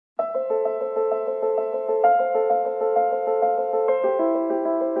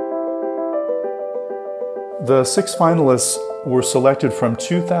The 6 finalists were selected from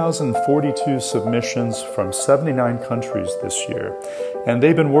 2,042 submissions from 79 countries this year, and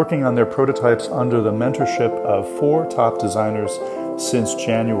they've been working on their prototypes under the mentorship of 4 top designers since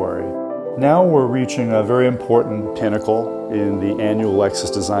January. Now we're reaching a very important pinnacle in the annual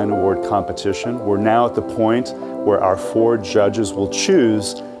Lexus Design Award competition. We're now at the point where our 4 judges will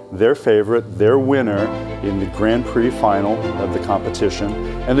choose their favorite, their winner, in the Grand Prix final of the competition.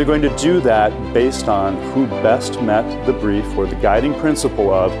 And they're going to do that based on who best met the brief or the guiding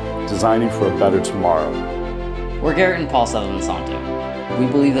principle of designing for a better tomorrow. We're Garrett and Paul Sutherland Santo. We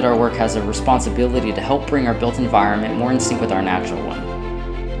believe that our work has a responsibility to help bring our built environment more in sync with our natural one.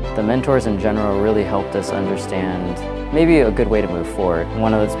 The mentors in general really helped us understand maybe a good way to move forward.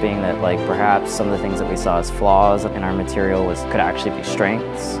 One of those being that perhaps some of the things that we saw as flaws in our material could actually be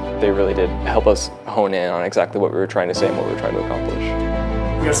strengths. They really did help us hone in on exactly what we were trying to say and what we were trying to accomplish.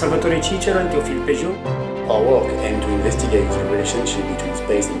 We are Salvatore Cicero and Teofil Peugeot. Our work aims to investigate the relationship between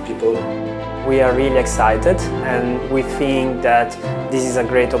space and people. We are really excited and we think that this is a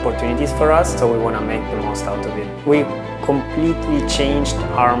great opportunity for us, so we want to make the most out of it. We completely changed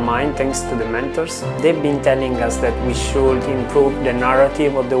our mind thanks to the mentors. They've been telling us that we should improve the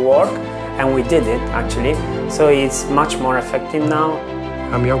narrative of the work, and we did it actually, so it's much more effective now.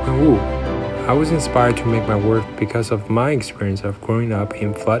 I'm Yao-Kun Wu. I was inspired to make my work because of my experience of growing up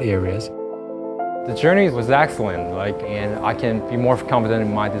in flood areas. The journey was excellent, and I can be more confident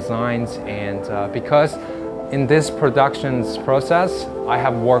in my designs, and because in this productions process, I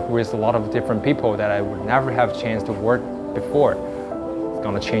have worked with a lot of different people that I would never have a chance to work before. It's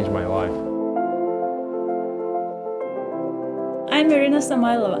gonna change my life. I'm Irina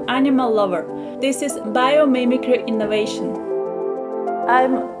Samoilova, animal lover. This is biomimicry innovation.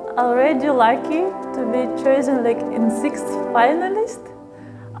 I'm already lucky to be chosen in 6th finalist.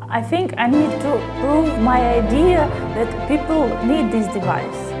 I think I need to prove my idea that people need this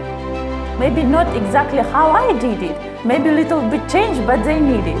device. Maybe not exactly how I did it, maybe a little bit changed, but they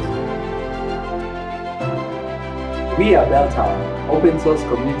need it. We are BellTower, open source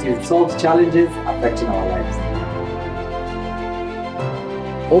community that solves challenges affecting our lives.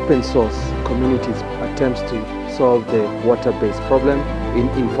 Open source communities attempt to solve the water-based problem in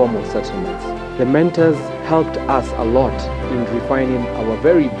informal settlements. The mentors helped us a lot in refining our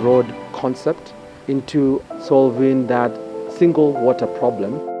very broad concept into solving that single water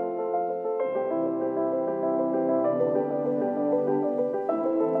problem.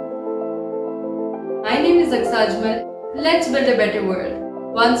 My name is Aksajmal. Let's build a better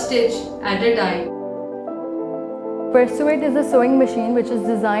world, one stitch at a time. Persuade is a sewing machine which is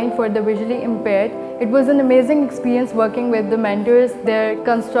designed for the visually impaired. It was an amazing experience working with the mentors. Their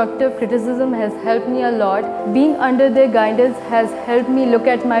constructive criticism has helped me a lot. Being under their guidance has helped me look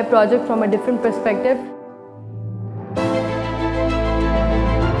at my project from a different perspective.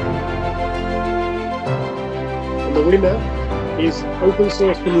 And the winner is Open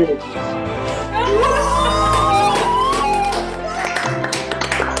Source Communities.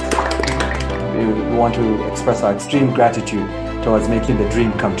 We want to express our extreme gratitude towards making the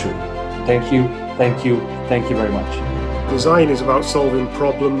dream come true. Thank you, thank you, thank you very much. Design is about solving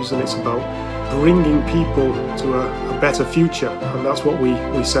problems, and it's about bringing people to a better future, and that's what we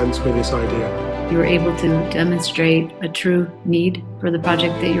sense with this idea. You were able to demonstrate a true need for the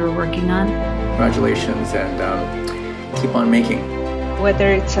project that you were working on. Congratulations, and keep on making.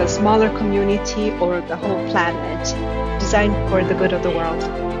 Whether it's a smaller community or the whole planet, design for the good of the world.